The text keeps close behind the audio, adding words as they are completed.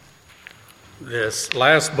This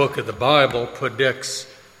last book of the Bible predicts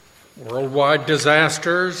worldwide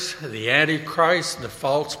disasters, the Antichrist, the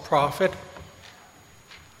false prophet,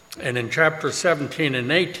 and in chapter 17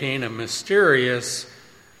 and 18, a mysterious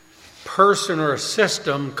person or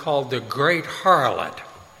system called the Great Harlot.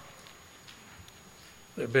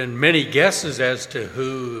 There have been many guesses as to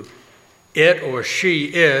who it or she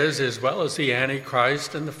is, as well as the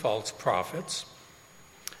Antichrist and the false prophets.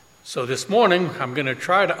 So this morning, I'm going to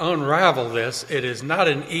try to unravel this. It is not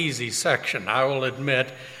an easy section. I will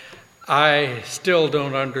admit, I still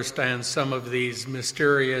don't understand some of these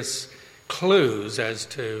mysterious clues as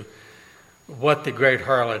to what the Great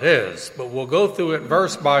Harlot is. But we'll go through it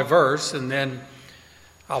verse by verse, and then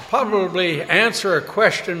I'll probably answer a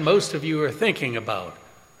question most of you are thinking about.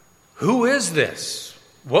 Who is this?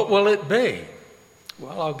 What will it be?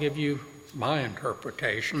 Well, I'll give you my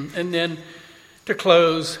interpretation, and then to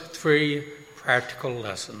close, 3 practical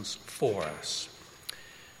lessons for us.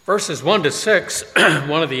 Verses 1 to 6,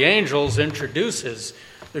 one of the angels introduces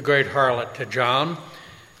the Great Harlot to John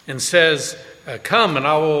and says, "Come, and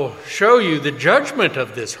I will show you the judgment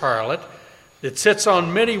of this harlot that sits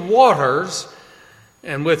on many waters,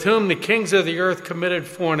 and with whom the kings of the earth committed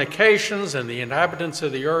fornications, and the inhabitants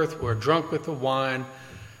of the earth were drunk with the wine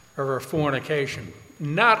of her fornication."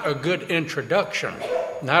 Not a good introduction,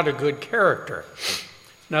 not a good character.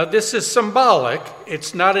 Now, this is symbolic.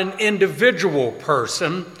 It's not an individual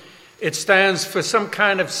person. It stands for some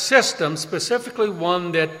kind of system, specifically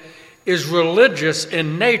one that is religious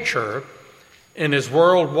in nature and is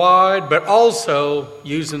worldwide, but also,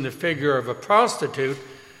 using the figure of a prostitute,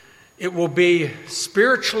 it will be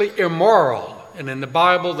spiritually immoral. And in the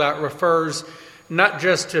Bible, that refers not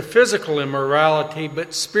just to physical immorality,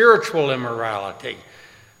 but spiritual immorality,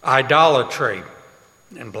 idolatry,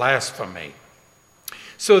 and blasphemy.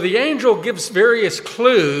 So the angel gives various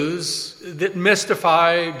clues that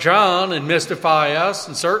mystify John and mystify us,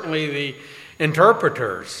 and certainly the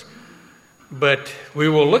interpreters. But we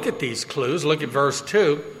will look at these clues. Look at verse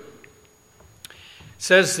 2. It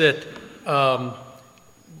says that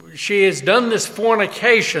she has done this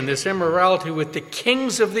fornication, this immorality, with the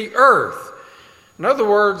kings of the earth. In other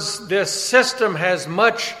words, this system has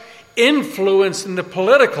much influence in the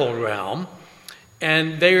political realm,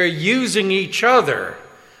 and they are using each other.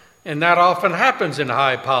 And that often happens in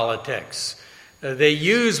high politics. They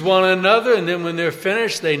use one another, and then when they're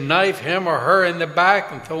finished, they knife him or her in the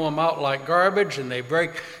back and throw them out like garbage, and they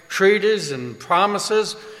break treaties and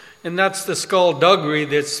promises. And that's the skullduggery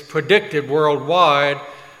that's predicted worldwide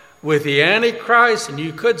with the Antichrist, and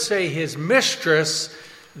you could say his mistress,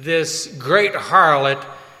 this great harlot,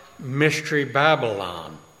 Mystery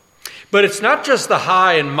Babylon. But it's not just the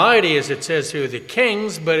high and mighty, as it says here, the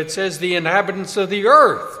kings, but it says the inhabitants of the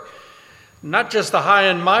earth. Not just the high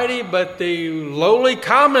and mighty, but the lowly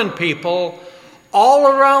common people all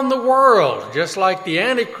around the world. Just like the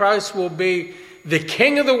Antichrist will be the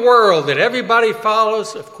king of the world that everybody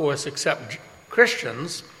follows, of course, except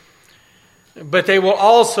Christians. But they will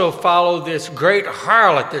also follow this great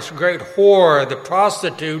harlot, this great whore, the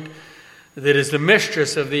prostitute that is the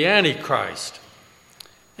mistress of the Antichrist.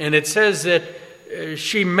 And it says that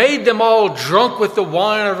she made them all drunk with the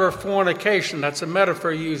wine of her fornication. That's a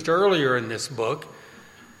metaphor used earlier in this book,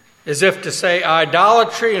 as if to say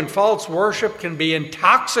idolatry and false worship can be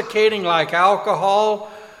intoxicating like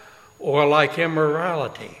alcohol or like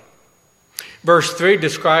immorality. Verse 3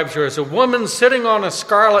 describes her as a woman sitting on a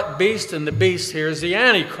scarlet beast, and the beast here is the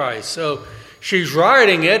Antichrist. So she's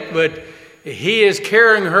riding it, but he is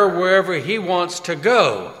carrying her wherever he wants to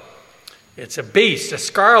go. It's a beast, a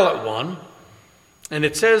scarlet one. And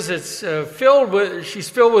it says she's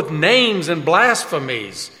filled with names and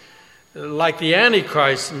blasphemies, like the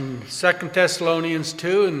Antichrist in 2 Thessalonians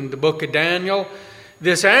 2 and the book of Daniel.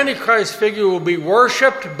 This Antichrist figure will be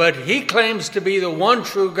worshipped, but he claims to be the one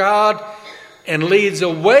true God and leads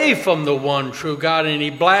away from the one true God, and he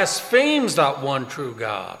blasphemes that one true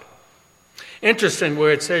God. Interesting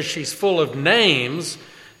where it says she's full of names,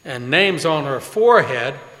 and names on her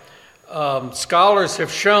forehead. Scholars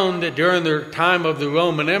have shown that during the time of the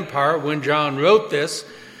Roman Empire, when John wrote this,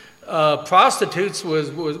 prostitutes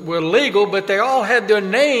were legal, but they all had their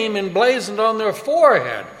name emblazoned on their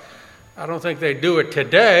forehead. I don't think they do it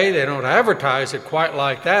today. They don't advertise it quite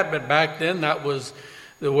like that, but back then that was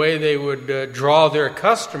the way they would draw their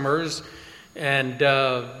customers. And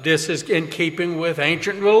this is in keeping with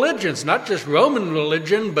ancient religions, not just Roman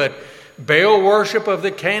religion, but Baal worship of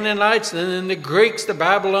the Canaanites, and then the Greeks, the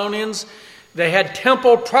Babylonians. They had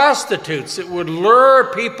temple prostitutes that would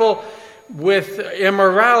lure people with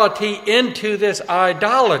immorality into this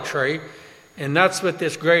idolatry. And that's what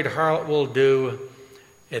this great harlot will do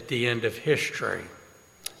at the end of history.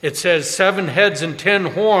 It says 7 heads and 10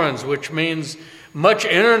 horns, which means much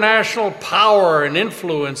international power and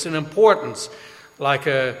influence and importance, like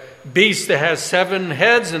a beast that has 7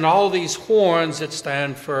 heads and all these horns that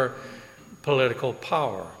stand for political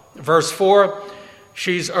power. Verse 4,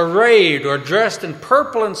 she's arrayed or dressed in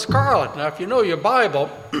purple and scarlet. Now, if you know your Bible,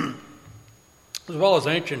 as well as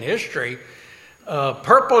ancient history,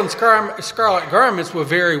 purple and scarlet garments were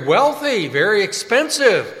very wealthy, very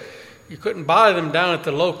expensive. You couldn't buy them down at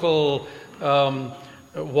the local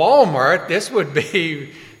Walmart. This would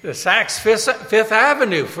be the Saks Fifth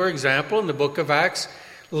Avenue, for example, in the book of Acts.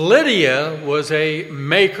 Lydia was a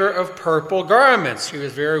maker of purple garments. She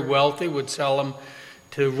was very wealthy, would sell them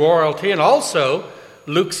to royalty. And also,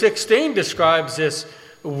 Luke 16 describes this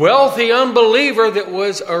wealthy unbeliever that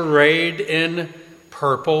was arrayed in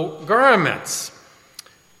purple garments.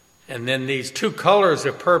 And then these 2 colors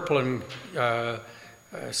of purple and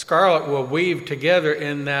scarlet were weaved together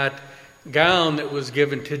in that gown that was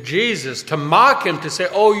given to Jesus to mock him, to say,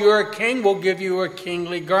 oh, you're a king, we'll give you a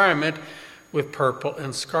kingly garment with purple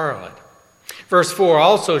and scarlet. Verse 4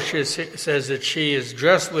 also says that she is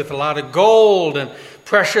dressed with a lot of gold and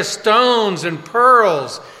precious stones and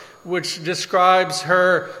pearls, which describes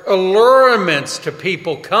her allurements to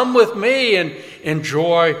people. Come with me and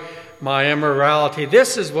enjoy my immorality.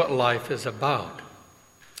 This is what life is about.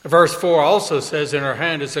 Verse 4 also says in her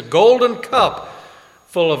hand is a golden cup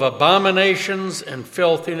full of abominations and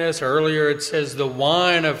filthiness. Earlier it says the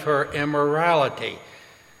wine of her immorality.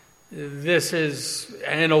 This is,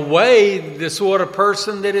 in a way, the sort of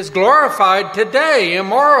person that is glorified today,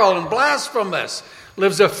 immoral and blasphemous,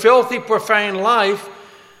 lives a filthy, profane life.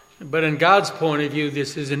 But in God's point of view,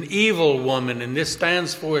 this is an evil woman, and this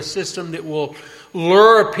stands for a system that will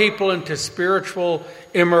lure people into spiritual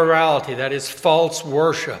immorality, that is, false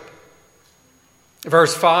worship.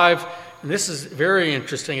 Verse 5, and this is very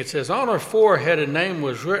interesting, it says, on her forehead a name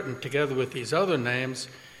was written together with these other names,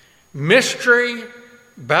 Mystery,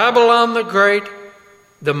 Babylon the Great,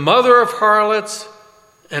 the mother of harlots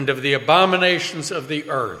and of the abominations of the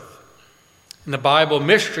earth. In the Bible,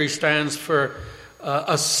 mystery stands for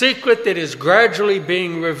a secret that is gradually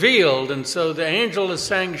being revealed. And so the angel is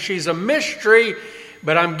saying she's a mystery,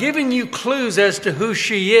 but I'm giving you clues as to who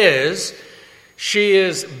she is. She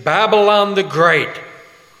is Babylon the Great,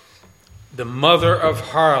 the mother of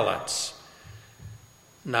harlots.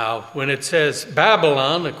 Now, when it says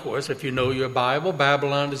Babylon, of course, if you know your Bible,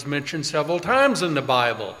 Babylon is mentioned several times in the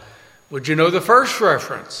Bible. Would you know the first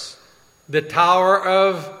reference? The Tower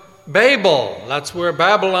of Babel. That's where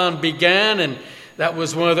Babylon began, and that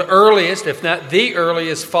was one of the earliest, if not the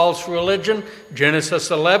earliest, false religion.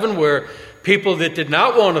 Genesis 11, where people that did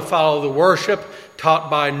not want to follow the worship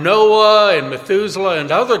taught by Noah and Methuselah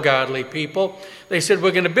and other godly people, they said,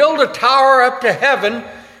 we're going to build a tower up to heaven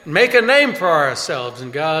and make a name for ourselves.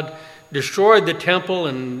 And God destroyed the temple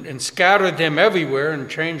and scattered them everywhere and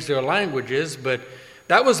changed their languages. But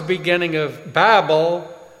that was the beginning of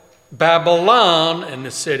Babylon, and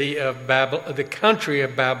the city of the country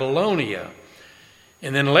of Babylonia.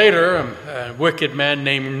 And then later, a wicked man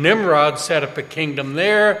named Nimrod set up a kingdom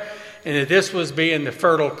there, and that this was being the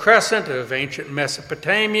Fertile Crescent of ancient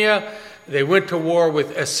Mesopotamia. They went to war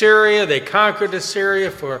with Assyria. They conquered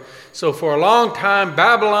Assyria. So for a long time,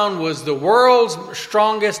 Babylon was the world's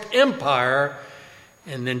strongest empire.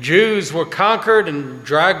 And then Jews were conquered and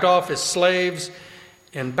dragged off as slaves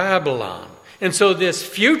in Babylon. And so this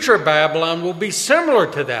future Babylon will be similar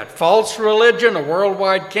to that. False religion, a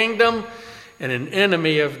worldwide kingdom, and an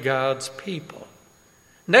enemy of God's people.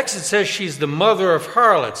 Next it says she's the mother of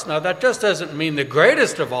harlots. Now that just doesn't mean the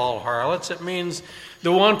greatest of all harlots. It means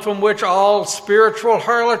the one from which all spiritual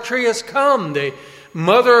harlotry has come, the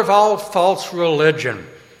mother of all false religion.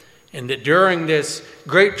 And that during this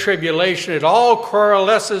great tribulation, it all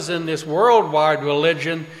coalesces in this worldwide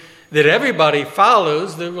religion that everybody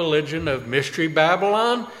follows, the religion of Mystery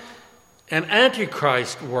Babylon and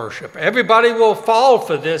Antichrist worship. Everybody will fall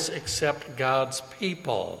for this except God's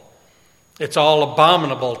people. It's all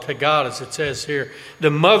abominable to God, as it says here. The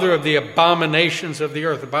mother of the abominations of the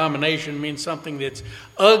earth. Abomination means something that's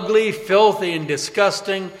ugly, filthy, and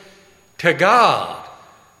disgusting to God.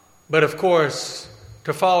 But of course,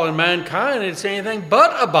 to fallen mankind, it's anything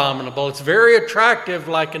but abominable. It's very attractive,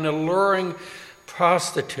 like an alluring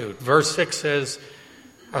prostitute. Verse 6 says,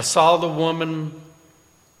 I saw the woman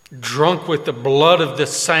drunk with the blood of the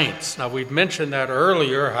saints. Now, we've mentioned that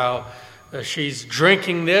earlier, how she's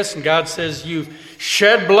drinking this, and God says, you've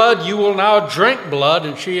shed blood, you will now drink blood,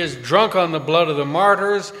 and she is drunk on the blood of the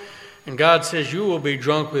martyrs, And God says, you will be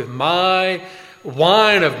drunk with my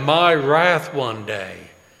wine of my wrath one day.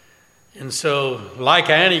 And so, like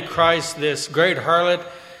Antichrist, this great harlot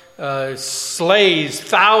slays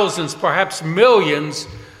thousands, perhaps millions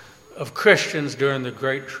of Christians during the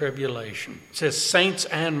Great Tribulation. It says saints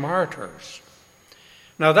and martyrs.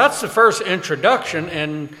 Now that's the first introduction,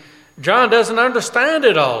 and John doesn't understand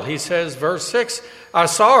it all. He says, verse 6, I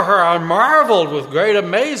saw her, I marveled with great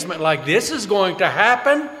amazement, like this is going to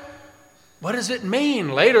happen? What does it mean?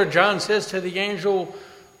 Later, John says to the angel,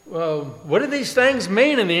 what do these things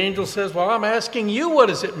mean? And the angel says, well, I'm asking you, what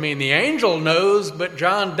does it mean? The angel knows, but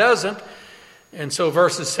John doesn't. And so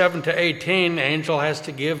verses 7 to 18, the angel has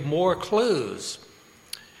to give more clues.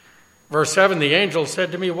 Verse 7, the angel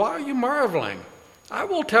said to me, why are you marveling? I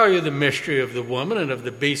will tell you the mystery of the woman and of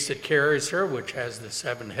the beast that carries her, which has the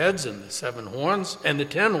 7 heads and the 7 horns and the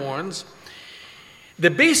 10 horns. The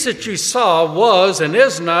beast that you saw was and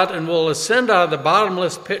is not and will ascend out of the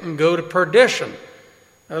bottomless pit and go to perdition.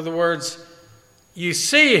 In other words, you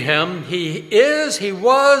see him, he is, he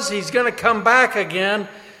was, he's going to come back again.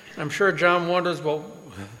 I'm sure John wonders, well,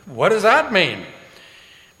 what does that mean?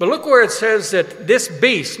 But look where it says that this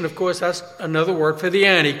beast, and of course that's another word for the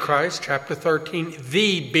Antichrist, chapter 13,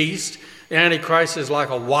 the beast. The Antichrist is like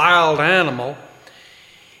a wild animal.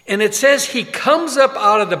 And it says he comes up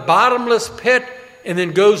out of the bottomless pit and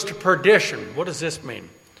then goes to perdition. What does this mean?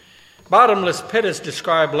 Bottomless pit, is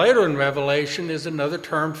described later in Revelation, is another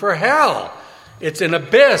term for hell. It's an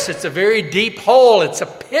abyss. It's a very deep hole. It's a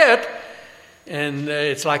pit. And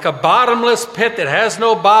it's like a bottomless pit that has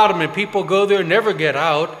no bottom, and people go there and never get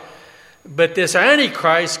out. But this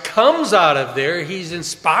Antichrist comes out of there. He's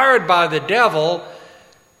inspired by the devil,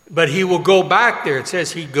 but he will go back there. It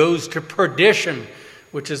says he goes to perdition,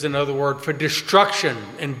 which is another word for destruction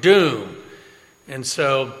and doom. And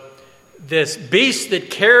so this beast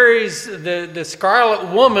that carries the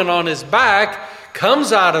scarlet woman on his back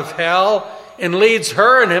comes out of hell and leads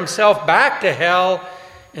her and himself back to hell,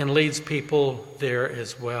 and leads people there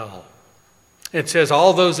as well. It says,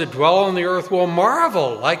 all those that dwell on the earth will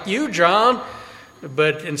marvel, like you, John,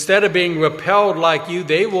 but instead of being repelled like you,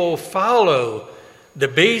 they will follow the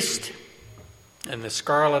beast and the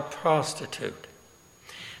scarlet prostitute.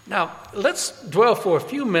 Now, let's dwell for a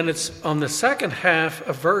few minutes on the second half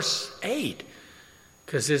of verse 8,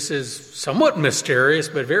 because this is somewhat mysterious,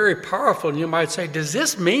 but very powerful. And you might say, does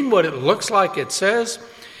this mean what it looks like it says?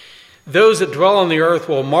 Those that dwell on the earth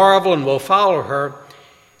will marvel and will follow her.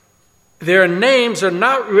 Their names are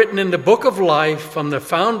not written in the book of life from the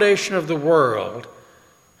foundation of the world,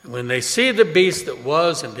 when they see the beast that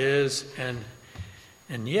was and is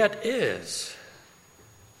and yet is.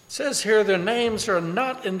 It says here their names are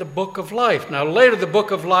not in the book of life. Now later the book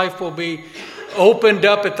of life will be opened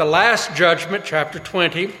up at the last judgment, chapter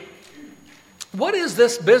 20. What is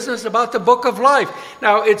this business about the book of life?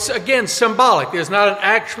 Now, it's, again, symbolic. There's not an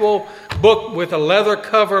actual book with a leather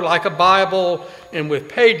cover like a Bible and with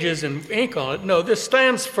pages and ink on it. No, this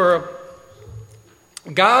stands for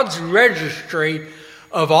God's registry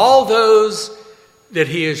of all those that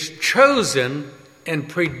he has chosen and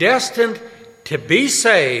predestined to be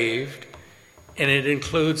saved, and it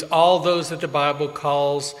includes all those that the Bible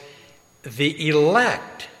calls the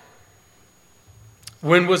elect.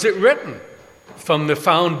 When was it written? From the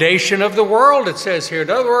foundation of the world, it says here. In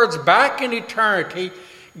other words, back in eternity,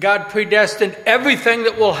 God predestined everything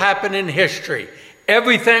that will happen in history.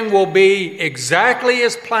 Everything will be exactly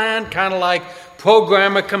as planned, kind of like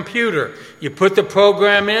program a computer. You put the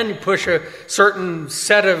program in, you push a certain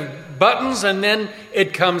set of buttons, and then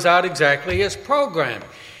it comes out exactly as programmed.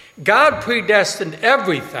 God predestined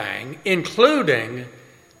everything, including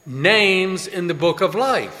names in the book of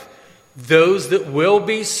life. Those that will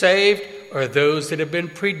be saved are those that have been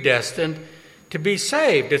predestined to be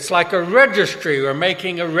saved. It's like a registry or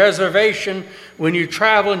making a reservation. When you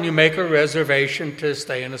travel and you make a reservation to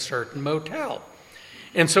stay in a certain motel.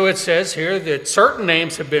 And so it says here that certain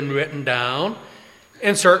names have been written down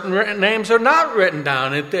and certain names are not written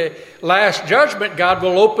down. At the last judgment, God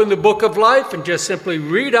will open the book of life and just simply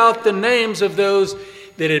read out the names of those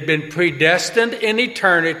that had been predestined in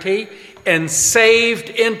eternity and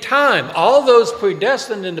saved in time. All those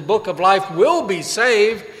predestined in the book of life will be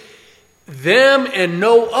saved, them and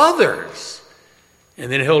no others.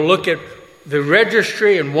 And then he'll look at the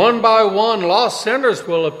registry, and one by one lost sinners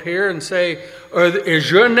will appear and say,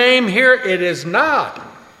 is your name here? It is not.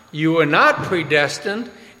 You were not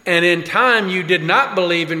predestined, and in time you did not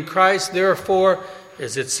believe in Christ. Therefore,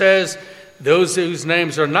 as it says, those whose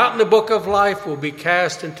names are not in the book of life will be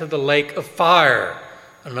cast into the lake of fire.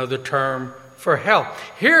 Another term for hell.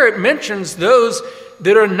 Here it mentions those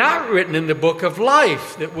that are not written in the book of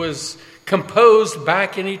life that was composed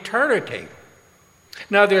back in eternity.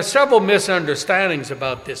 Now, there are several misunderstandings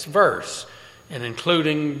about this verse, and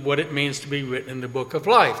including what it means to be written in the book of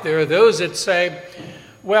life. There are those that say,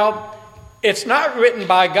 well, it's not written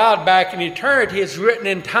by God back in eternity, it's written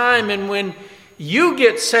in time, and when you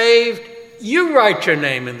get saved, you write your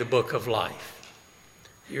name in the book of life.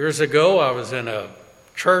 Years ago, I was in a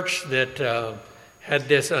church that had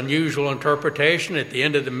this unusual interpretation. At the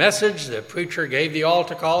end of the message, the preacher gave the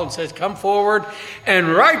altar call and says, come forward and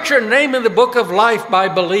write your name in the book of life by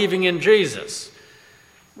believing in Jesus.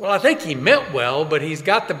 Well, I think he meant well, but he's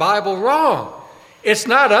got the Bible wrong. It's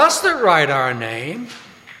not us that write our name.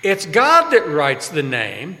 It's God that writes the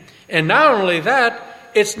name. And not only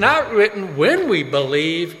that, it's not written when we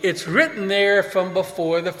believe. It's written there from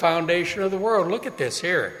before the foundation of the world. Look at this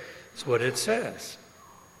here. That's what it says.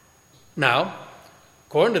 Now,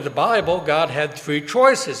 according to the Bible, God had three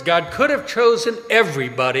choices. God could have chosen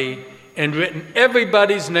everybody and written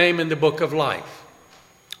everybody's name in the book of life.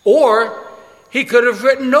 Or he could have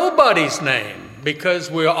written nobody's name,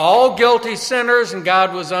 because we're all guilty sinners and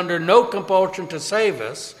God was under no compulsion to save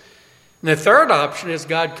us. And the third option is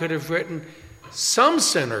God could have written some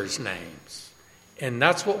sinners' names. And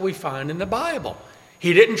that's what we find in the Bible.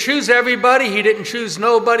 He didn't choose everybody. He didn't choose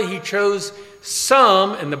nobody. He chose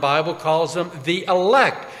some, and the Bible calls them the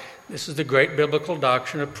elect. This is the great biblical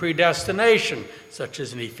doctrine of predestination, such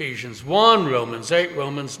as in Ephesians 1, Romans 8,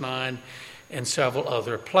 Romans 9, and several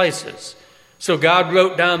other places. So God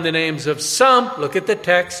wrote down the names of some, look at the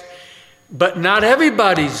text, but not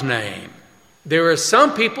everybody's name. There are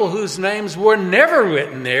some people whose names were never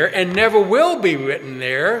written there and never will be written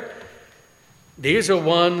there. These are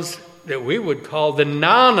ones that we would call the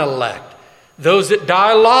non-elect, those that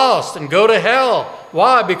die lost and go to hell.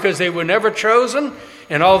 Why? Because they were never chosen,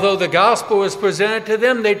 and although the gospel was presented to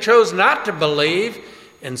them, they chose not to believe,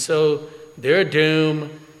 and so their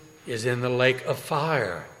doom is in the lake of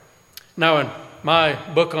fire. Now, in my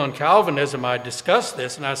book on Calvinism, I discuss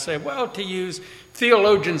this, and I say, well, to use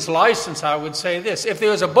theologian's license, I would say this. If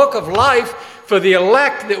there's a book of life for the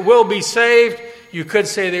elect that will be saved, you could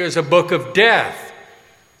say there's a book of death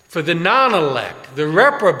for the non-elect, the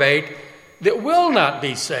reprobate, that will not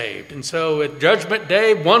be saved. And so at Judgment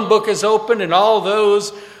Day, one book is opened, and all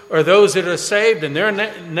those are those that are saved, and their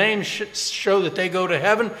names show that they go to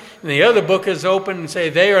heaven. And the other book is open and say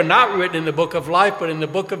they are not written in the book of life, but in the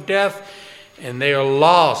book of death, and they are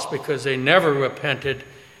lost because they never repented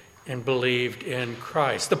and believed in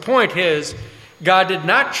Christ. The point is, God did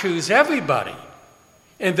not choose everybody.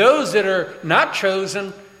 And those that are not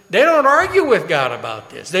chosen, they don't argue with God about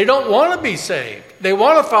this. They don't want to be saved. They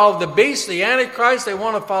want to follow the beast, the Antichrist. They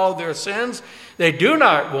want to follow their sins. They do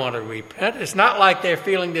not want to repent. It's not like they're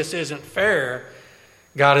feeling this isn't fair.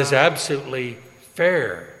 God is absolutely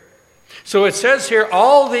fair. So it says here,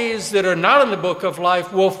 all these that are not in the book of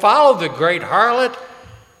life will follow the great harlot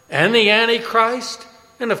and the Antichrist.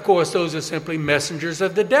 And of course, those are simply messengers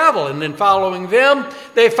of the devil. And then following them,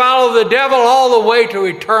 they follow the devil all the way to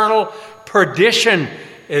eternal perdition,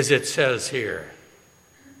 as it says here.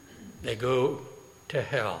 They go to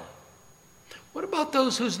hell. What about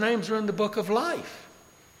those whose names are in the book of life?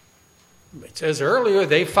 It says earlier,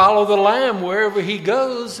 they follow the Lamb wherever he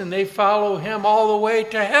goes, and they follow him all the way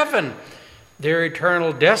to heaven. Their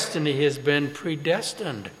eternal destiny has been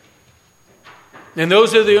predestined. And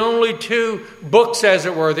those are the only two books, as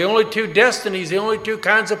it were, the only two destinies, the only two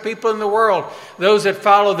kinds of people in the world. Those that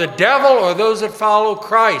follow the devil or those that follow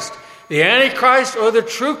Christ. The Antichrist or the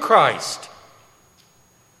true Christ.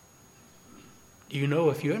 Do you know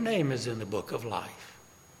if your name is in the book of life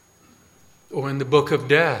or in the book of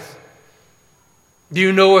death? Do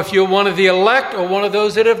you know if you're one of the elect or one of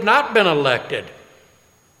those that have not been elected?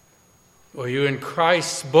 Or you're in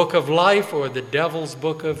Christ's book of life or the devil's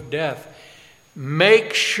book of death?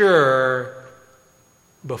 Make sure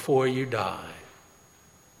before you die.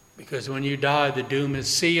 Because when you die, the doom is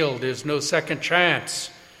sealed. There's no second chance.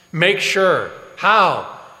 Make sure.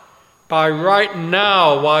 How? By right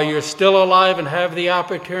now, while you're still alive and have the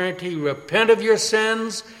opportunity, repent of your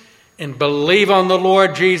sins and believe on the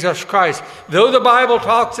Lord Jesus Christ. Though the Bible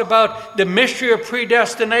talks about the mystery of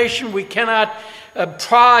predestination, we cannot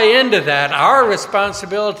pry into that. Our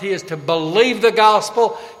responsibility is to believe the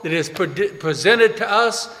gospel that is presented to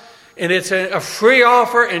us, and it's a free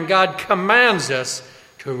offer, and God commands us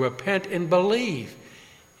to repent and believe.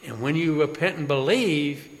 And when you repent and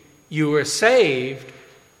believe, you are saved.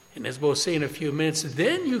 And as we'll see in a few minutes,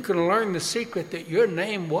 then you can learn the secret that your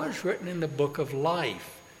name was written in the book of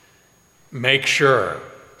life. Make sure.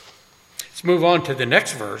 Let's move on to the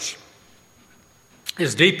next verse.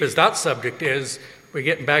 as deep as that subject is, we're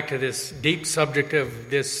getting back to this deep subject of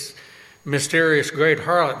this mysterious great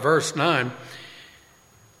harlot, verse 9.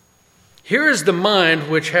 Here is the mind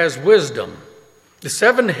which has wisdom. The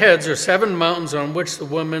 7 heads are 7 mountains on which the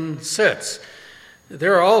woman sits.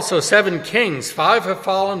 There are also 7 kings. 5 have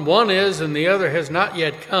fallen, 1 is, and the other has not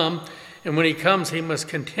yet come. And when he comes, he must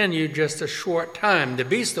continue just a short time. The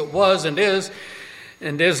beast that was and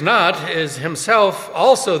is not is himself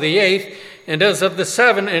also the 8th, and is of the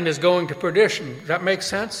 7 and is going to perdition. Does that make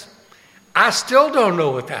sense? I still don't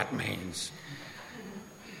know what that means.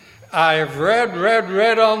 I have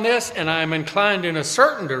read on this, and I'm inclined in a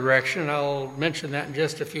certain direction. I'll mention that in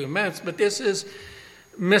just a few minutes. But this is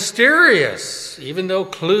mysterious, even though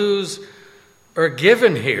clues are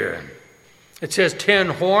given here. It says 10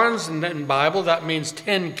 horns, and in the Bible that means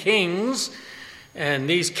 10 kings. And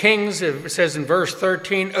these kings, it says in verse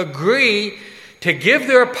 13, agree to give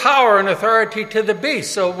their power and authority to the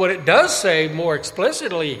beast. So what it does say more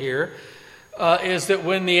explicitly here is that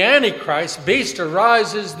when the Antichrist, beast,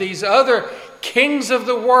 arises, these other kings of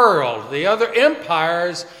the world, the other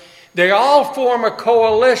empires, they all form a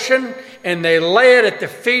coalition and they lay it at the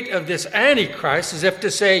feet of this Antichrist as if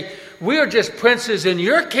to say, we are just princes in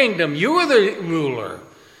your kingdom. You are the ruler.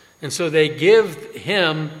 And so they give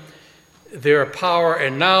him their power,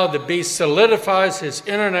 and now the beast solidifies his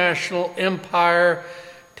international empire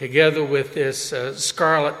together with this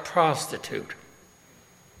scarlet prostitute.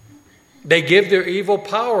 They give their evil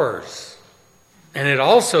powers. And it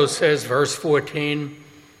also says, verse 14,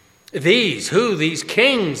 these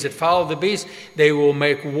kings that follow the beast, they will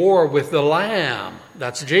make war with the Lamb.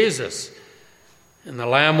 That's Jesus. And the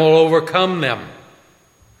Lamb will overcome them.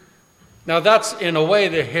 Now that's in a way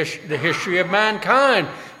the history of mankind.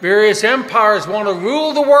 Various empires want to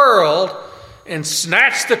rule the world and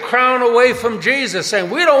snatch the crown away from Jesus,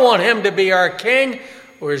 saying, we don't want him to be our king.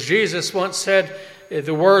 Or as Jesus once said,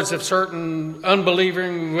 the words of certain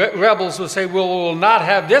unbelieving rebels will say, we will not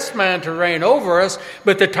have this man to reign over us,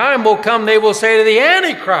 but the time will come they will say to the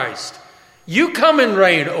Antichrist, you come and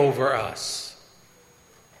reign over us.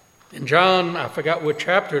 In John, I forgot what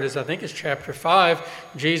chapter it is, I think it's chapter 5,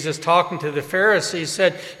 Jesus talking to the Pharisees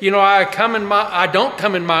said, I don't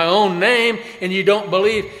come in my own name and you don't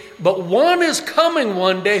believe, but one is coming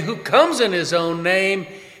one day who comes in his own name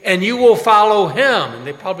and you will follow him. And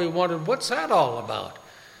they probably wondered, what's that all about?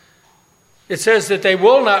 It says that they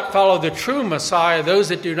will not follow the true Messiah. Those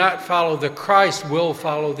that do not follow the Christ will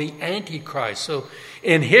follow the Antichrist. So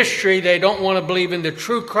in history, they don't want to believe in the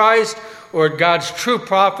true Christ or God's true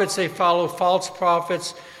prophets. They follow false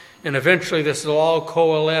prophets. And eventually this will all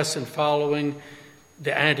coalesce in following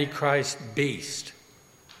the Antichrist beast.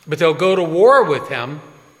 But they'll go to war with him.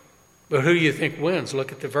 But who do you think wins?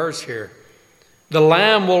 Look at the verse here. The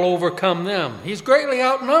Lamb will overcome them. He's greatly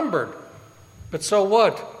outnumbered. But so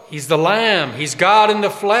what? He's the Lamb. He's God in the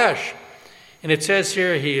flesh. And it says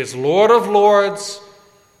here, he is Lord of lords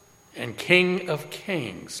and King of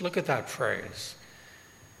kings. Look at that phrase.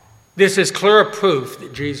 This is clear proof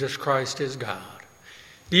that Jesus Christ is God.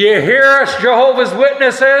 Do you hear us, Jehovah's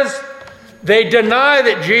Witnesses? They deny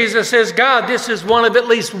that Jesus is God. This is one of at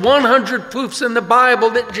least 100 proofs in the Bible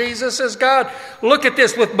that Jesus is God. Look at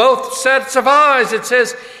this with both sets of eyes. It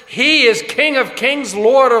says, he is King of kings,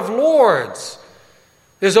 Lord of lords.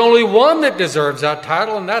 There's only one that deserves that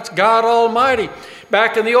title, and that's God Almighty.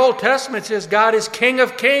 Back in the Old Testament, it says God is King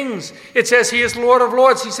of kings. It says he is Lord of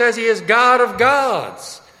lords. He says he is God of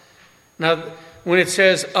gods. Now, when it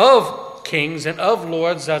says of kings and of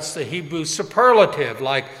lords, that's the Hebrew superlative,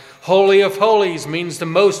 like Holy of Holies means the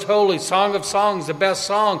most holy. Song of Songs, the best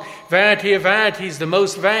song. Vanity of Vanities, the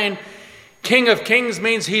most vain. King of Kings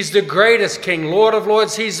means he's the greatest king. Lord of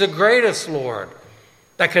Lords, he's the greatest Lord.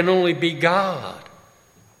 That can only be God.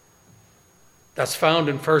 That's found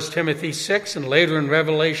in 1 Timothy 6 and later in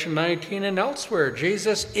Revelation 19 and elsewhere.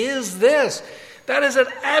 Jesus is this. That is an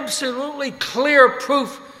absolutely clear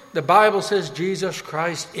proof. The Bible says Jesus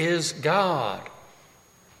Christ is God.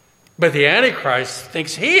 But the Antichrist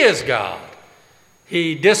thinks he is God.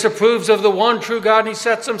 He disapproves of the one true God, and he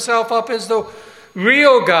sets himself up as the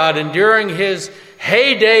real God. And during his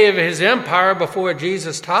heyday of his empire, before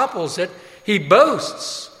Jesus topples it, he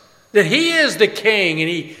boasts that he is the king, and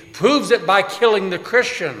he proves it by killing the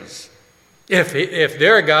Christians. If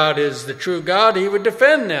their God is the true God, he would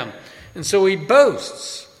defend them. And so he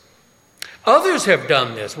boasts. Others have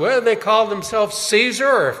done this, whether they call themselves Caesar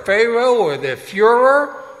or Pharaoh or the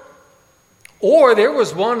Führer. Or there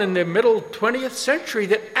was one in the middle 20th century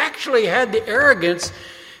that actually had the arrogance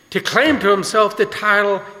to claim to himself the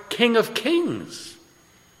title King of Kings.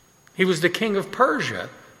 He was the king of Persia,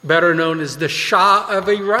 better known as the Shah of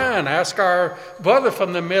Iran. Ask our brother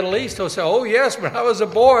from the Middle East. He'll say, oh yes, when I was a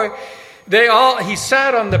boy, he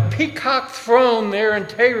sat on the peacock throne there in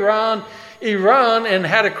Tehran, Iran, and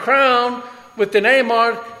had a crown with the name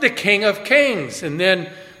on it, the King of Kings. And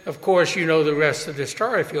then, of course, you know the rest of the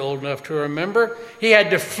story if you're old enough to remember. He had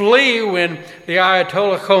to flee when the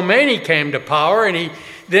Ayatollah Khomeini came to power, and he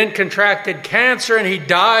then contracted cancer, and he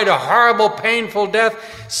died a horrible, painful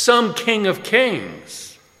death, some King of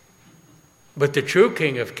Kings. But the true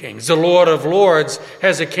King of Kings, the Lord of Lords,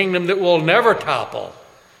 has a kingdom that will never topple.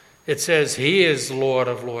 It says he is Lord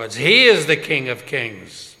of Lords. He is the King of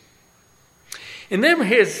Kings. And then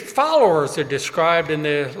his followers are described in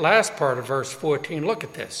the last part of verse 14. Look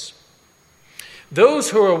at this. Those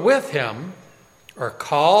who are with him are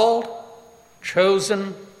called,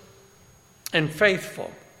 chosen, and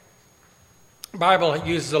faithful. The Bible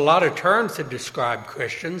uses a lot of terms to describe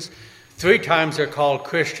Christians. 3 times they're called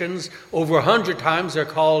Christians. Over 100 times they're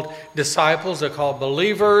called disciples. They're called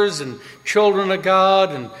believers and children of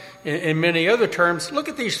God, and in many other terms. Look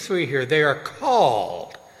at these 3 here. They are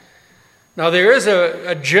called. Now, there is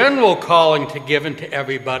a general calling given to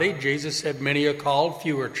everybody. Jesus said, many are called,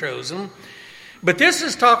 few are chosen. But this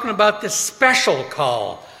is talking about the special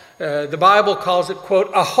call. The Bible calls it,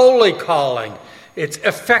 quote, a holy calling. It's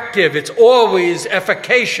effective. It's always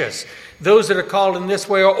efficacious. Those that are called in this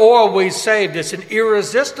way are always saved. It's an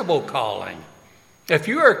irresistible calling. If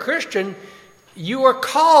you are a Christian, you are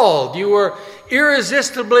called. You are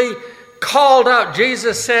irresistibly called out.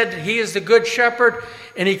 Jesus said he is the good shepherd,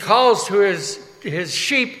 and he calls to his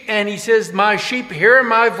sheep, and he says, my sheep hear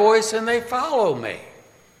my voice, and they follow me.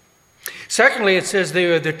 Secondly, it says they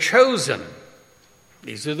are the chosen.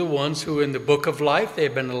 These are the ones who in the book of life, they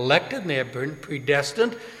have been elected, and they have been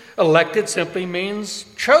predestined. Elected simply means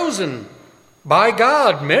chosen by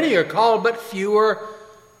God. Many are called, but few are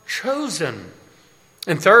chosen.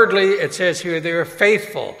 And thirdly, it says here they are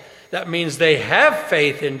faithful. That means they have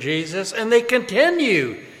faith in Jesus, and they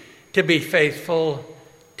continue to be faithful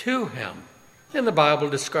to him. And the Bible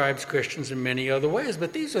describes Christians in many other ways,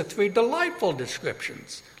 but these are 3 delightful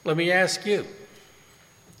descriptions. Let me ask you,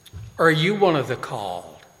 are you one of the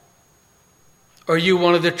called? Are you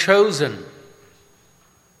one of the chosen?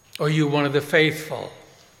 Are you one of the faithful?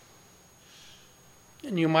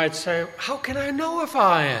 And you might say, how can I know if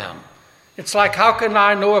I am? It's like, how can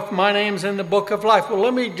I know if my name's in the book of life? Well,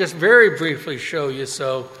 let me just very briefly show you.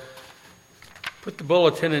 So put the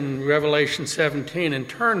bulletin in Revelation 17 and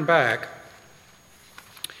turn back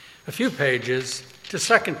a few pages to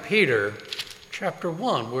 2 Peter chapter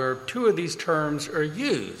 1, where 2 of these terms are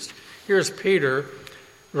used. Here's Peter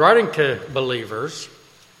writing to believers.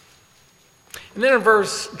 And then in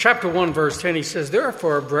chapter 1, verse 10, he says,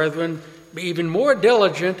 therefore, brethren, be even more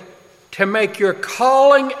diligent to make your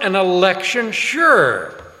calling and election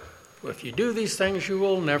sure. Well, if you do these things, you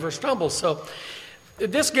will never stumble. So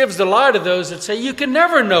this gives the lie to those that say you can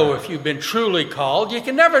never know if you've been truly called. You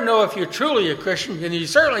can never know if you're truly a Christian, and you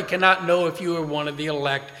certainly cannot know if you are one of the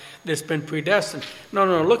elect that's been predestined.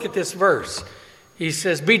 No, look at this verse. He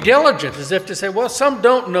says, be diligent, as if to say, well, some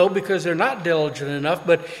don't know because they're not diligent enough,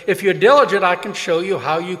 but if you're diligent, I can show you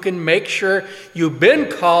how you can make sure you've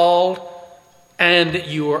been called and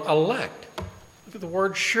you are elect. Look at the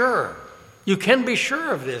word sure. You can be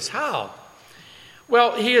sure of this. How?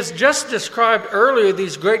 Well, he has just described earlier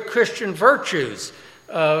these great Christian virtues,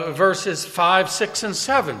 verses 5, 6, and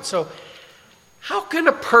 7. So how can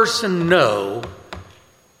a person know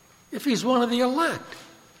if he's one of the elect?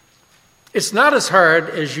 It's not as hard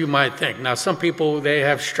as you might think. Now, some people, they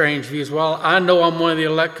have strange views. Well, I know I'm one of the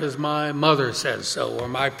elect because my mother says so, or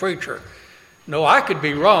my preacher. No, I could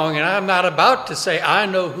be wrong, and I'm not about to say I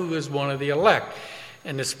know who is one of the elect.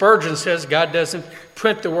 And the Spurgeon says God doesn't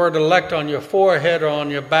print the word elect on your forehead or on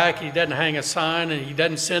your back. He doesn't hang a sign, and he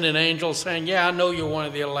doesn't send an angel saying, yeah, I know you're one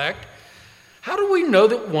of the elect. How do we know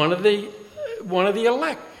that one of the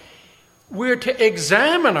elect? We're to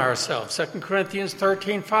examine ourselves. 2 Corinthians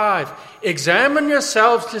 13:5. Examine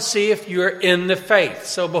yourselves to see if you're in the faith.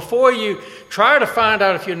 So before you try to find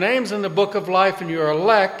out if your name's in the book of life and you're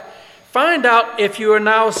elect, find out if you are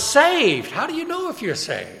now saved. How do you know if you're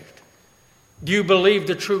saved? Do you believe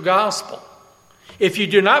the true gospel? If you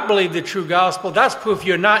do not believe the true gospel, that's proof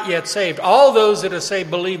you're not yet saved. All those that are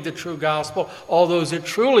saved believe the true gospel. All those that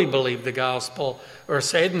truly believe the gospel are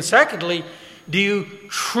saved. And secondly, do you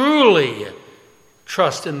truly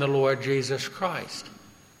trust in the Lord Jesus Christ?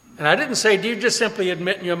 And I didn't say, do you just simply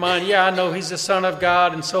admit in your mind, yeah, I know he's the Son of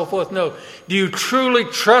God and so forth. No, do you truly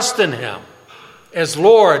trust in him as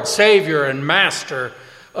Lord, Savior, and Master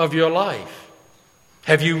of your life?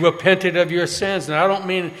 Have you repented of your sins? And I don't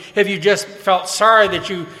mean have you just felt sorry that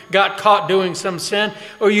you got caught doing some sin,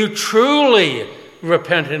 or you truly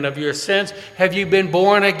repentant of your sins? Have you been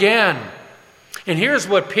born again? And here's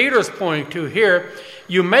what Peter's pointing to here.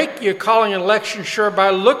 You make your calling and election sure by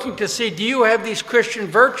looking to see, do you have these Christian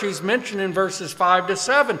virtues mentioned in verses 5 to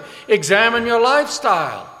 7? Examine your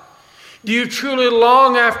lifestyle. Do you truly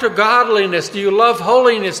long after godliness? Do you love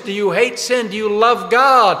holiness? Do you hate sin? Do you love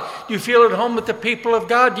God? Do you feel at home with the people of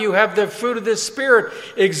God? Do you have the fruit of the Spirit?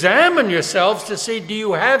 Examine yourselves to see, do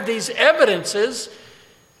you have these evidences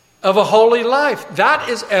of a holy life? That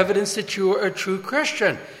is evidence that you are a true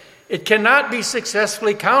Christian. It cannot be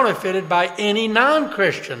successfully counterfeited by any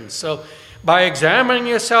non-Christian. So by examining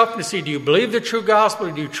yourself to see, do you believe the true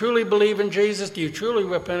gospel? Do you truly believe in Jesus? Do you truly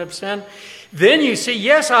repent of sin? Then you see,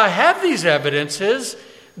 yes, I have these evidences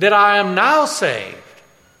that I am now saved.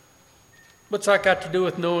 What's that got to do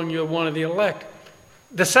with knowing you're one of the elect?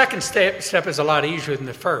 The second step is a lot easier than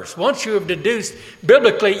the first. Once you have deduced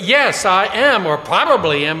biblically, yes, I am or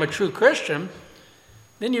probably am a true Christian,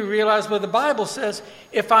 then you realize what the Bible says.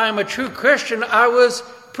 If I am a true Christian, I was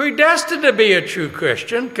predestined to be a true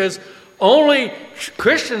Christian, because only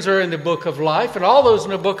Christians are in the book of life, and all those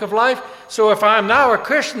in the book of life. So if I am now a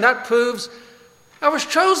Christian, that proves I was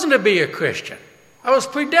chosen to be a Christian. I was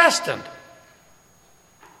predestined.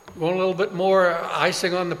 Want a little bit more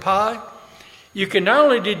icing on the pie? You can not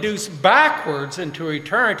only deduce backwards into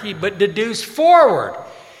eternity, but deduce forward.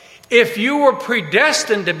 If you were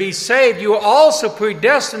predestined to be saved, you were also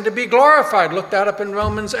predestined to be glorified. Look that up in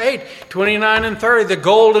Romans 8, 29 and 30, the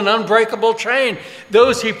golden unbreakable chain.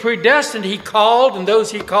 Those he predestined, he called, and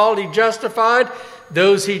those he called, he justified.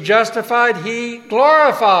 Those he justified, he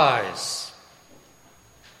glorifies.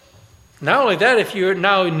 Not only that, if you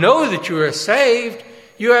now know that you are saved,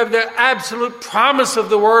 you have the absolute promise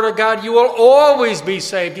of the Word of God. You will always be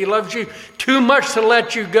saved. He loves you too much to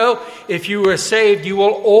let you go. If you are saved, you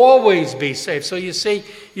will always be saved. So you see,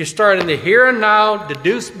 you start in the here and now,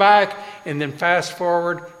 deduce back, and then fast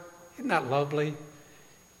forward. Isn't that lovely?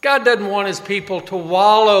 God doesn't want his people to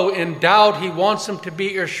wallow in doubt. He wants them to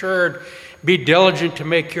be assured. Be diligent to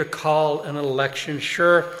make your call and election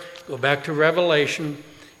sure. Go back to Revelation,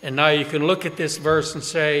 and now you can look at this verse and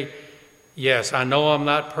say, yes, I know I'm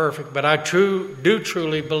not perfect, but I do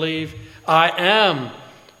truly believe I am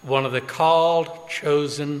one of the called,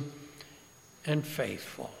 chosen, and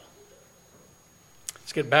faithful.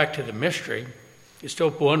 Let's get back to the mystery. You're still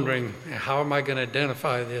wondering, how am I going to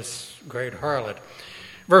identify this great harlot?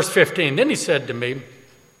 Verse 15, then he said to me,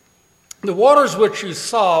 the waters which you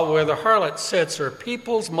saw where the harlot sits are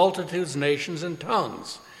peoples, multitudes, nations, and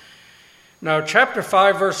tongues. Now, chapter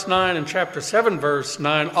 5, verse 9 and chapter 7, verse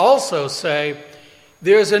 9 also say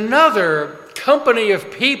there's another company of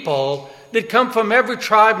people that come from every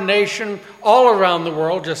tribe, nation, all around the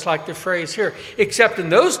world, just like the phrase here. Except in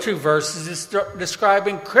those two verses, it's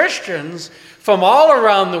describing Christians from all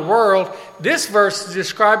around the world. This verse is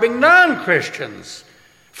describing non-Christians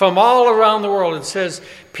from all around the world. It says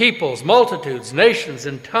peoples, multitudes, nations,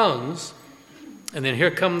 and tongues. And then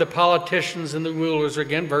here come the politicians and the rulers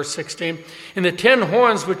again, verse 16. And the 10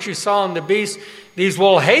 horns which you saw in the beast, these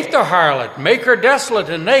will hate the harlot, make her desolate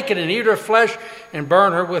and naked, and eat her flesh, and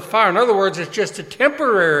burn her with fire. In other words, it's just a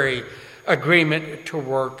temporary agreement to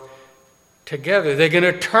work together. They're going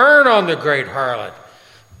to turn on the great harlot.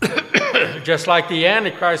 Just like the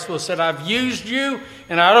Antichrist will say, I've used you,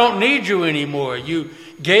 and I don't need you anymore. You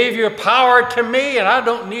gave your power to me, and I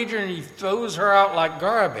don't need you. And he throws her out like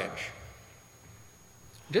garbage.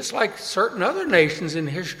 Just like certain other nations in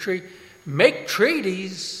history make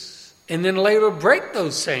treaties and then later break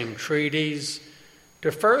those same treaties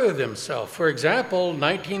to further themselves. For example,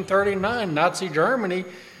 1939, Nazi Germany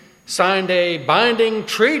signed a binding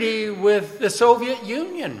treaty with the Soviet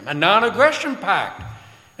Union, a non-aggression pact.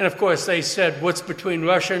 And of course, they said, what's between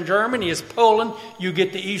Russia and Germany is Poland. You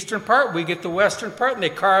get the eastern part, we get the western part, and they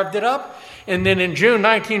carved it up. And then in June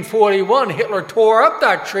 1941, Hitler tore up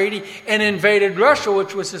that treaty and invaded Russia,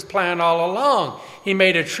 which was his plan all along. He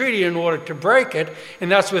made a treaty in order to break it,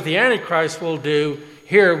 and that's what the Antichrist will do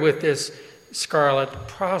here with this scarlet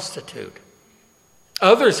prostitute.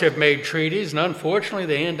 Others have made treaties, and unfortunately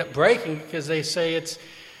they end up breaking because they say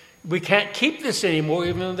we can't keep this anymore,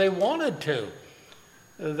 even though they wanted to.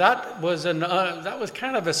 That was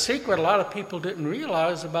kind of a secret a lot of people didn't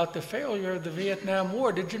realize about the failure of the Vietnam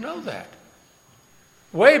War. Did you know that?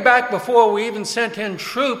 Way back before we even sent in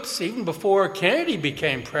troops, even before Kennedy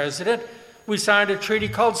became president, we signed a treaty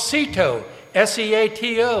called SEATO,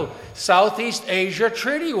 SEATO, Southeast Asia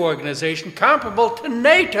Treaty Organization, comparable to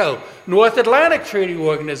NATO, North Atlantic Treaty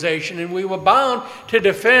Organization. And we were bound to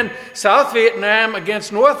defend South Vietnam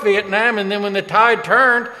against North Vietnam. And then when the tide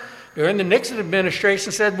turned, during the Nixon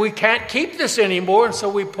administration, said we can't keep this anymore. And so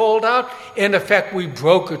we pulled out. In effect, we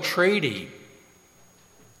broke a treaty.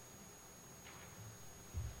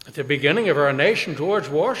 At the beginning of our nation, George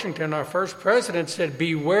Washington, our first president, said,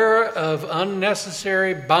 beware of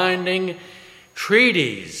unnecessary binding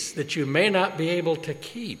treaties that you may not be able to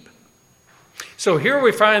keep. So here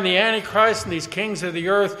we find the Antichrist and these kings of the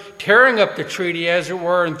earth tearing up the treaty, as it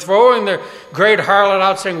were, and throwing the great harlot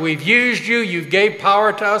out, saying, we've used you, you've gave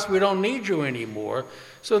power to us, we don't need you anymore.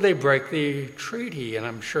 So they break the treaty, and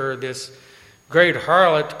I'm sure this great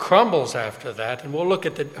harlot crumbles after that, and we'll look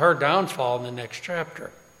at her downfall in the next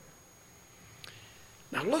chapter.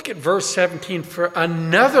 Now look at verse 17 for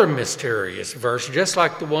another mysterious verse, just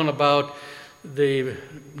like the one about the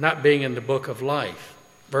not being in the book of life.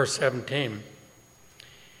 Verse 17.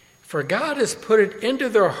 For God has put it into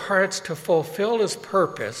their hearts to fulfill his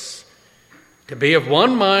purpose, to be of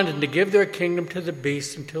one mind and to give their kingdom to the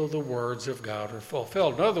beast until the words of God are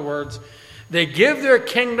fulfilled. In other words, they give their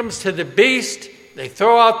kingdoms to the beast. They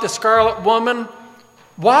throw out the scarlet woman.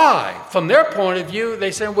 Why? From their point of view,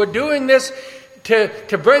 they say, we're doing this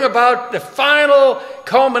to bring about the final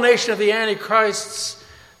culmination of the Antichrist's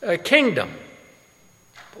kingdom.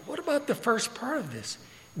 But what about the first part of this?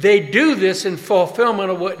 They do this in fulfillment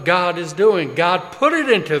of what God is doing. God put it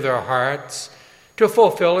into their hearts to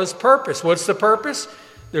fulfill his purpose. What's the purpose?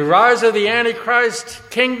 The rise of the Antichrist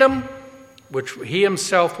kingdom, which he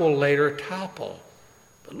himself will later topple.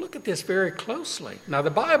 But look at this very closely. Now, the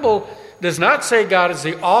Bible does not say God is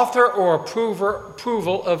the author or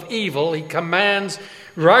approval of evil. He commands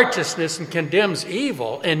righteousness and condemns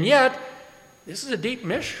evil. And yet, this is a deep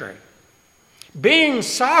mystery. Being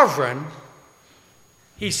sovereign,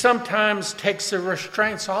 he sometimes takes the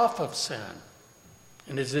restraints off of sin.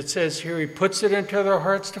 And as it says here, he puts it into their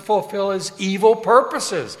hearts to fulfill his evil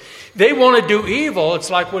purposes. They want to do evil. It's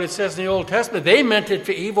like what it says in the Old Testament. They meant it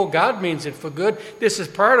for evil. God means it for good. This is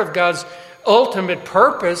part of God's ultimate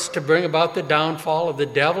purpose, to bring about the downfall of the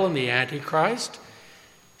devil and the Antichrist.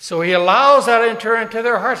 So he allows that to enter into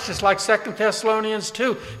their hearts, just like 2 Thessalonians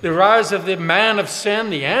 2. The rise of the man of sin,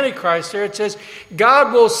 the Antichrist there, it says,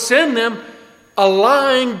 God will send them a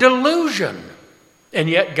lying delusion. And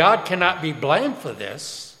yet God cannot be blamed for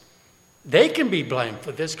this. They can be blamed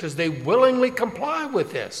for this because they willingly comply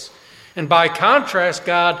with this. And by contrast,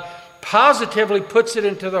 God positively puts it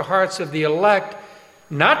into the hearts of the elect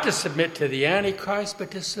not to submit to the Antichrist,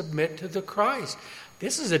 but to submit to the Christ.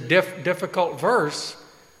 This is a difficult verse,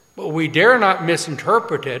 but we dare not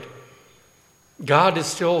misinterpret it. God is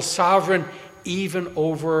still sovereign even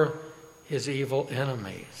over his evil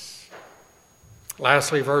enemies.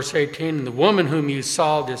 Lastly, verse 18, the woman whom you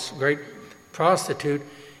saw, this great prostitute,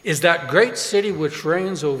 is that great city which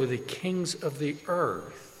reigns over the kings of the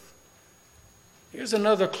earth. Here's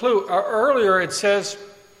another clue. Earlier it says,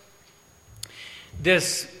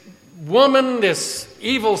 this woman, this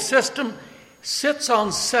evil system, sits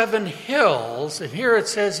on 7 hills, and here it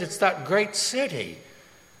says it's that great city.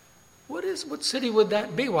 What city would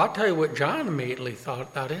that be? Well, I'll tell you what John immediately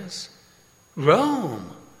thought that is.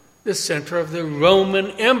 Rome. The center of the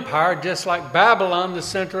Roman Empire, just like Babylon, the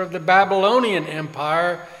center of the Babylonian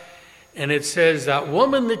Empire. And it says that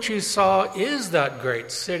woman that you saw is that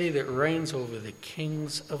great city that reigns over the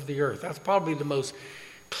kings of the earth. That's probably the most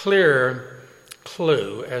clear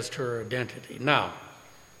clue as to her identity. Now,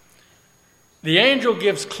 the angel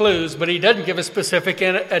gives clues, but he doesn't give a specific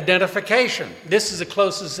identification. This is the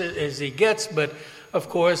closest as he gets, but of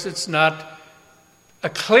course it's not a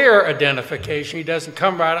clear identification. He doesn't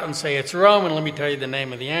come right out and say, it's Rome, and let me tell you the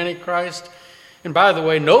name of the Antichrist. And by the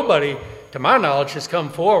way, nobody, to my knowledge, has come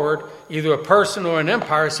forward, either a person or an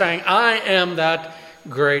empire, saying, I am that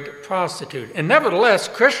great prostitute. And nevertheless,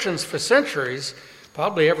 Christians for centuries,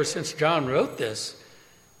 probably ever since John wrote this,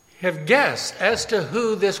 have guessed as to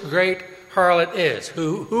who this great harlot is,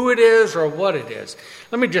 who it is or what it is.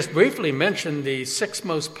 Let me just briefly mention the 6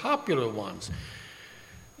 most popular ones.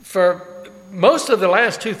 For most of the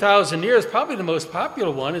last 2,000 years, probably the most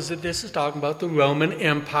popular one is that this is talking about the Roman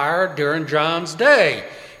Empire during John's day,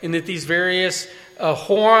 in that these various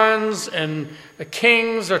horns and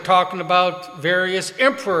kings are talking about various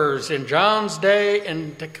emperors in John's day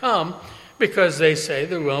and to come, because they say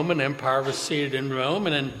the Roman Empire was seated in Rome.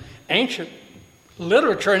 And in ancient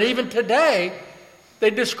literature, and even today, they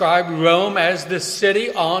describe Rome as the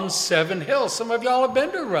city on 7 hills. Some of y'all have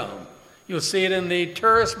been to Rome. You'll see it in the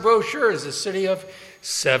tourist brochures, the city of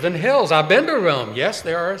 7 hills. I've been to Rome. Yes,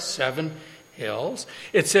 there are 7 hills.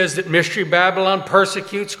 It says that Mystery Babylon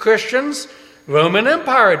persecutes Christians. Roman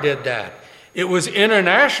Empire did that. It was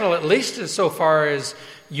international, at least as so far as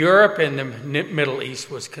Europe and the Middle East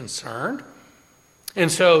was concerned. And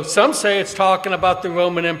so some say it's talking about the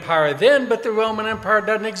Roman Empire then, but the Roman Empire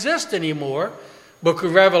doesn't exist anymore. Book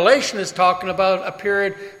of Revelation is talking about a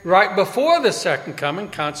period right before the second coming.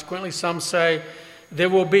 Consequently, some say there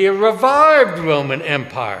will be a revived Roman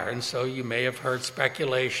Empire. And so you may have heard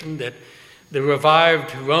speculation that the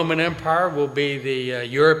revived Roman Empire will be the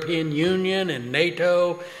European Union and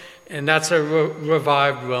NATO, and that's a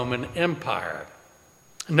revived Roman Empire.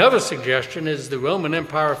 Another suggestion is the Roman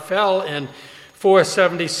Empire fell in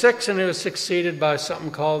 476, and it was succeeded by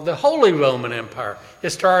something called the Holy Roman Empire.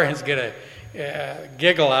 Historians get a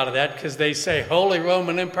giggle out of that because they say Holy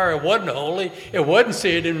Roman Empire. It wasn't holy, it wasn't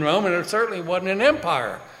seated in Rome, and it certainly wasn't an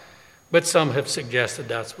empire. But some have suggested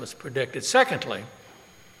that's what's predicted. Secondly,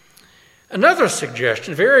 another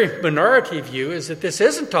suggestion, very minority view, is that this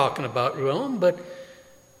isn't talking about Rome, but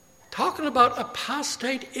talking about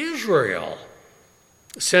apostate Israel,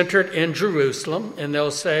 centered in Jerusalem. And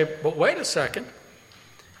they'll say, but wait a second.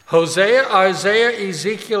 Hosea, Isaiah,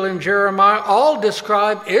 Ezekiel, and Jeremiah all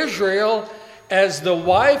describe Israel as the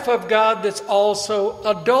wife of God that's also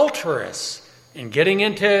adulterous and getting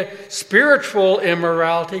into spiritual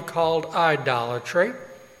immorality called idolatry.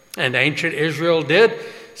 And ancient Israel did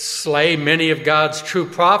slay many of God's true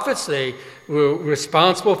prophets. They were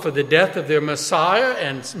responsible for the death of their Messiah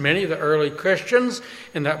and many of the early Christians,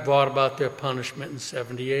 and that brought about their punishment in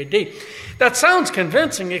 70 A.D. That sounds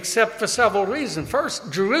convincing, except for several reasons.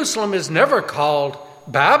 First, Jerusalem is never called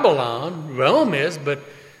Babylon. Rome is, but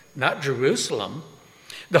not Jerusalem.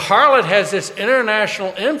 The harlot has this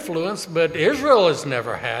international influence, but Israel has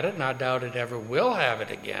never had it, and I doubt it ever will have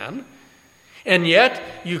it again. And yet,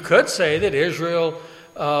 you could say that Israel,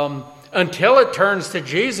 until it turns to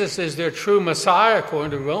Jesus as their true Messiah,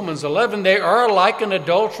 according to Romans 11, they are like an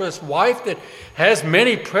adulterous wife that has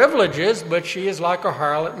many privileges, but she is like a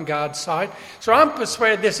harlot in God's sight. So I'm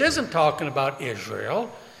persuaded this isn't talking about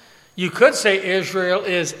Israel. You could say Israel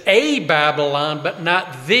is a Babylon, but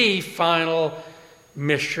not the final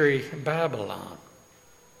mystery Babylon.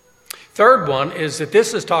 Third one is that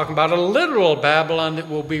this is talking about a literal Babylon that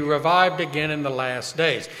will be revived again in the last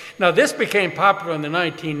days. Now, this became popular in the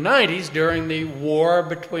 1990s during the war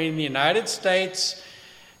between the United States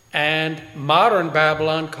and modern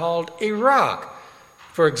Babylon called Iraq.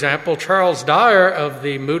 For example, Charles Dyer of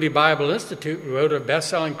the Moody Bible Institute wrote a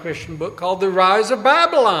best-selling Christian book called The Rise of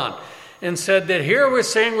Babylon, and said that here we're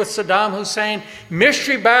seeing with Saddam Hussein,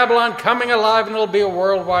 mystery Babylon coming alive, and it'll be a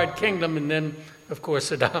worldwide kingdom. And then, of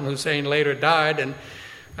course, Saddam Hussein later died, and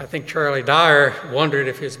I think Charlie Dyer wondered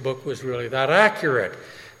if his book was really that accurate.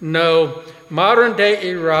 No, modern-day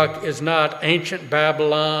Iraq is not ancient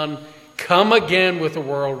Babylon come again with a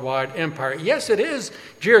worldwide empire. Yes, it is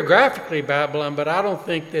geographically Babylon, but I don't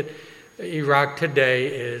think that Iraq today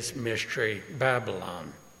is mystery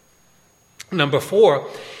Babylon. Number 4,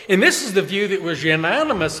 and this is the view that was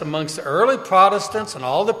unanimous amongst the early Protestants and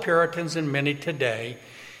all the Puritans and many today,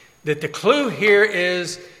 that the clue here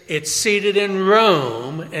is it's seated in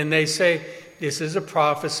Rome, and they say this is a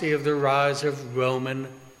prophecy of the rise of Roman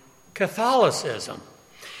Catholicism.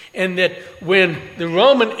 And that when the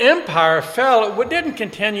Roman Empire fell, it didn't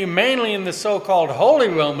continue mainly in the so-called Holy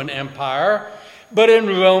Roman Empire, but in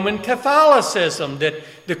Roman Catholicism, that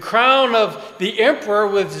the crown of the emperor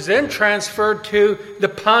was then transferred to the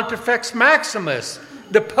Pontifex Maximus,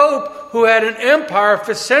 the Pope who had an empire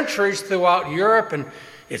for centuries throughout Europe, and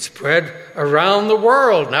it spread around the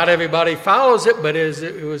world. Not everybody follows it, but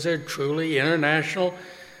it was a truly international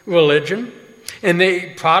religion. And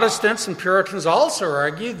the Protestants and Puritans also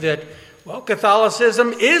argued that, well,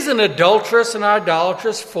 Catholicism is an adulterous and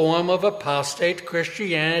idolatrous form of apostate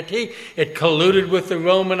Christianity. It colluded with the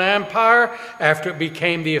Roman Empire after it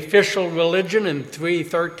became the official religion in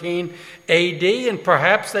 313 AD, and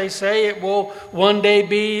perhaps they say it will one day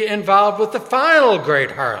be involved with the final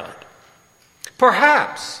Great Harlot.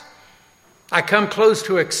 Perhaps. I come close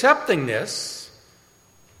to accepting this,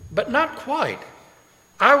 but not quite.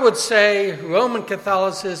 I would say Roman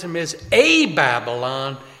Catholicism is a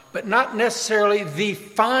Babylon, but not necessarily the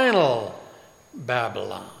final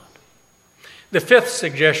Babylon. The fifth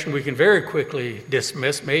suggestion we can very quickly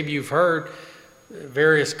dismiss. Maybe you've heard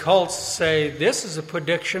various cults say this is a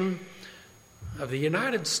prediction of the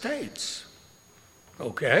United States.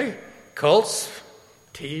 Okay, cults,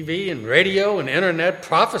 TV and radio and internet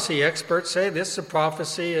prophecy experts say this is a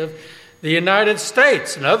prophecy of the United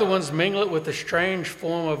States, and other ones mingle it with a strange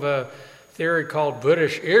form of a theory called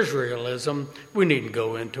British Israelism. We needn't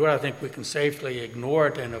go into it. I think we can safely ignore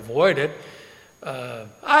it and avoid it. I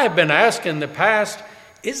have been asked in the past,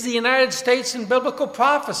 is the United States in biblical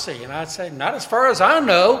prophecy? And I'd say, not as far as I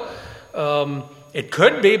know. It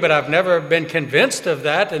could be, but I've never been convinced of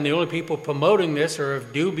that, and the only people promoting this are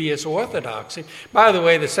of dubious orthodoxy. By the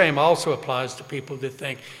way, the same also applies to people that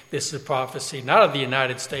think this is a prophecy not of the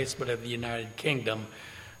United States, but of the United Kingdom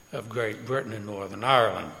of Great Britain and Northern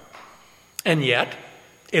Ireland. And yet,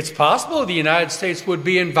 it's possible the United States would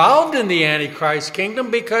be involved in the Antichrist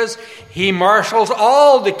kingdom because he marshals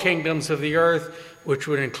all the kingdoms of the earth, which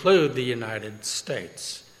would include the United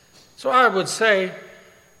States. So I would say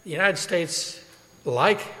the United States,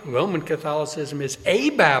 like Roman Catholicism, is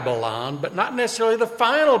a Babylon, but not necessarily the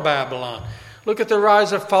final Babylon. Look at the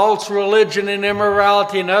rise of false religion and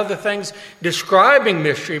immorality and other things describing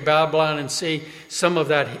Mystery Babylon and see some of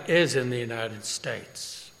that is in the United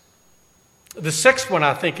States. The sixth one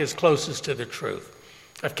I think is closest to the truth.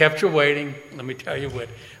 I've kept you waiting. Let me tell you what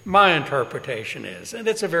my interpretation is, and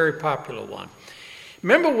it's a very popular one.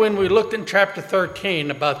 Remember when we looked in chapter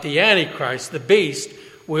 13 about the Antichrist, the beast,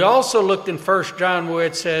 we also looked in 1 John where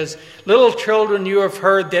it says, little children, you have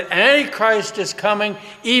heard that Antichrist is coming.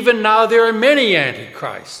 Even now there are many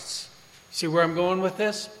Antichrists. See where I'm going with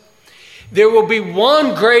this? There will be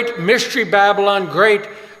one great mystery Babylon, great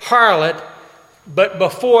harlot, but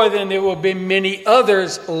before then there will be many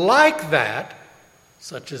others like that,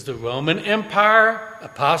 such as the Roman Empire,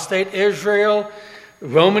 apostate Israel,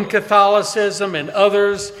 Roman Catholicism, and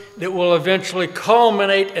others that will eventually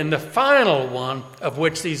culminate in the final one, of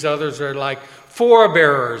which these others are like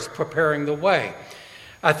forebearers preparing the way.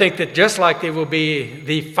 I think that just like there will be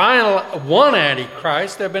the final one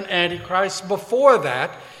Antichrist, there have been Antichrists before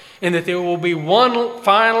that, and that there will be one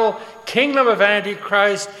final kingdom of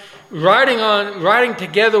Antichrist riding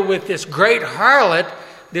together with this great harlot,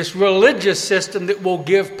 this religious system that will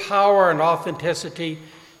give power and authenticity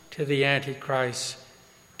to the Antichrist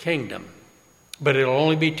kingdom. But it'll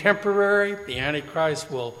only be temporary. The Antichrist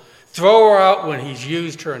will throw her out when he's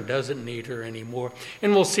used her and doesn't need her anymore.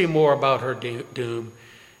 And we'll see more about her doom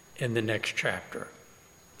in the next chapter.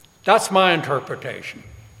 That's my interpretation.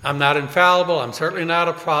 I'm not infallible. I'm certainly not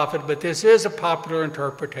a prophet, but this is a popular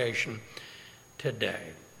interpretation today.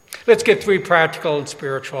 Let's get three practical and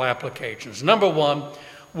spiritual applications. Number one,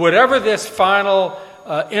 whatever this final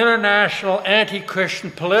international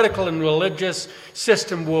anti-Christian political and religious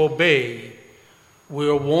system will be, we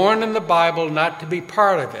are warned in the Bible not to be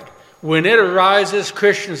part of it. When it arises,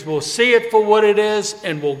 Christians will see it for what it is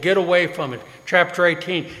and will get away from it. Chapter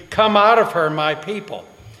 18, come out of her, my people.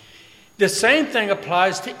 The same thing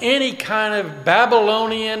applies to any kind of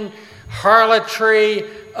Babylonian harlotry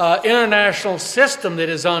international system that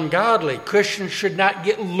is ungodly. Christians should not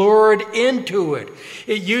get lured into it.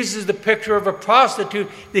 It uses the picture of a prostitute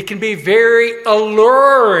that can be very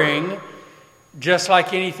alluring, just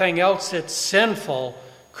like anything else that's sinful.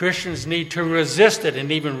 Christians need to resist it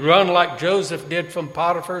and even run like Joseph did from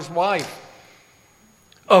Potiphar's wife.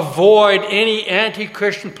 Avoid any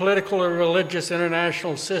anti-Christian political or religious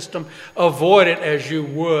international system. Avoid it as you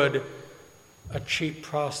would a cheap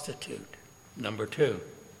prostitute. Number two,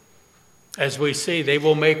 as we see, they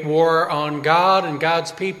will make war on God and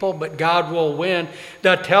God's people, but God will win.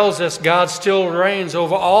 That tells us God still reigns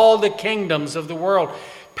over all the kingdoms of the world,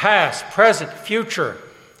 past, present, future.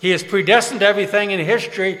 He has predestined everything in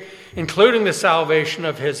history, including the salvation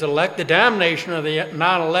of his elect, the damnation of the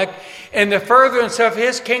non-elect, and the furtherance of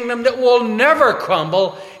his kingdom that will never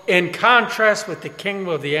crumble, in contrast with the kingdom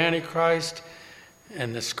of the Antichrist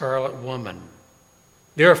and the scarlet woman.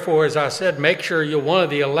 Therefore, as I said, make sure you're one of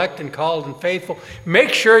the elect and called and faithful. Make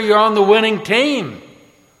sure you're on the winning team.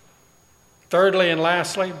 Thirdly and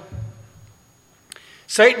lastly,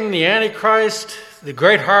 Satan, the Antichrist, the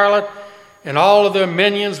great harlot, and all of their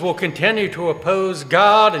minions will continue to oppose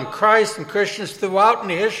God and Christ and Christians throughout in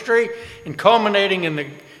history and culminating in the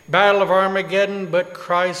Battle of Armageddon, but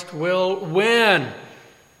Christ will win.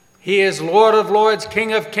 He is Lord of lords,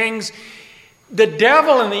 King of kings. The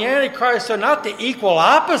devil and the Antichrist are not the equal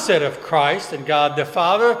opposite of Christ and God the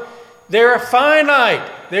Father. They're finite.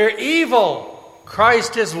 They're evil.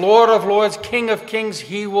 Christ is Lord of lords, King of kings.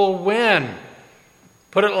 He will win.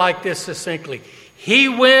 Put it like this succinctly. He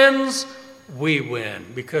wins, we win,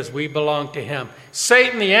 because we belong to him.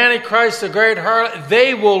 Satan, the Antichrist, the great harlot,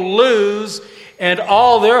 they will lose, and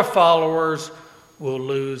all their followers will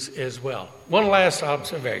lose as well. One last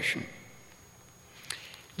observation.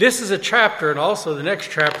 This is a chapter, and also the next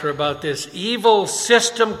chapter, about this evil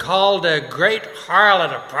system called a great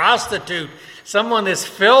harlot, a prostitute, someone that's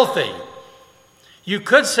filthy. You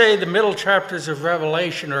could say the middle chapters of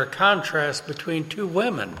Revelation are a contrast between two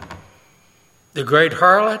women, the great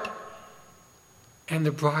harlot and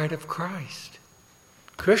the bride of Christ.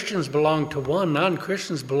 Christians belong to one,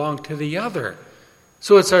 non-Christians belong to the other.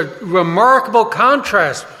 So it's a remarkable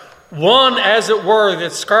contrast. One, as it were,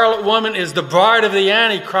 that scarlet woman is the bride of the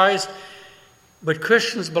Antichrist, but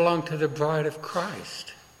Christians belong to the bride of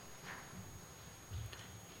Christ.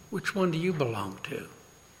 Which one do you belong to?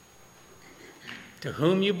 To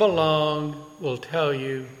whom you belong will tell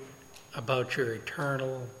you about your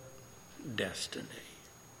eternal destiny.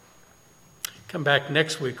 Come back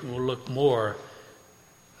next week and we'll look more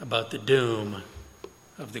about the doom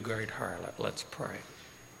of the great harlot. Let's pray.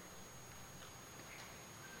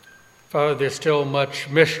 Father, there's still much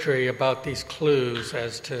mystery about these clues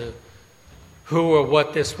as to who or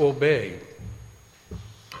what this will be.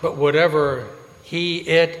 But whatever he,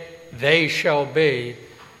 it, they shall be,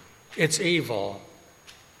 it's evil.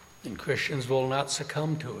 And Christians will not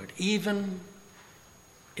succumb to it, even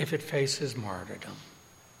if it faces martyrdom.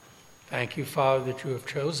 Thank you, Father, that you have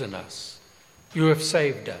chosen us. You have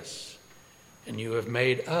saved us. And you have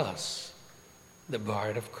made us the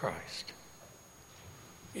bride of Christ.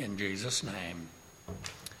 In Jesus' name,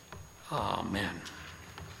 amen.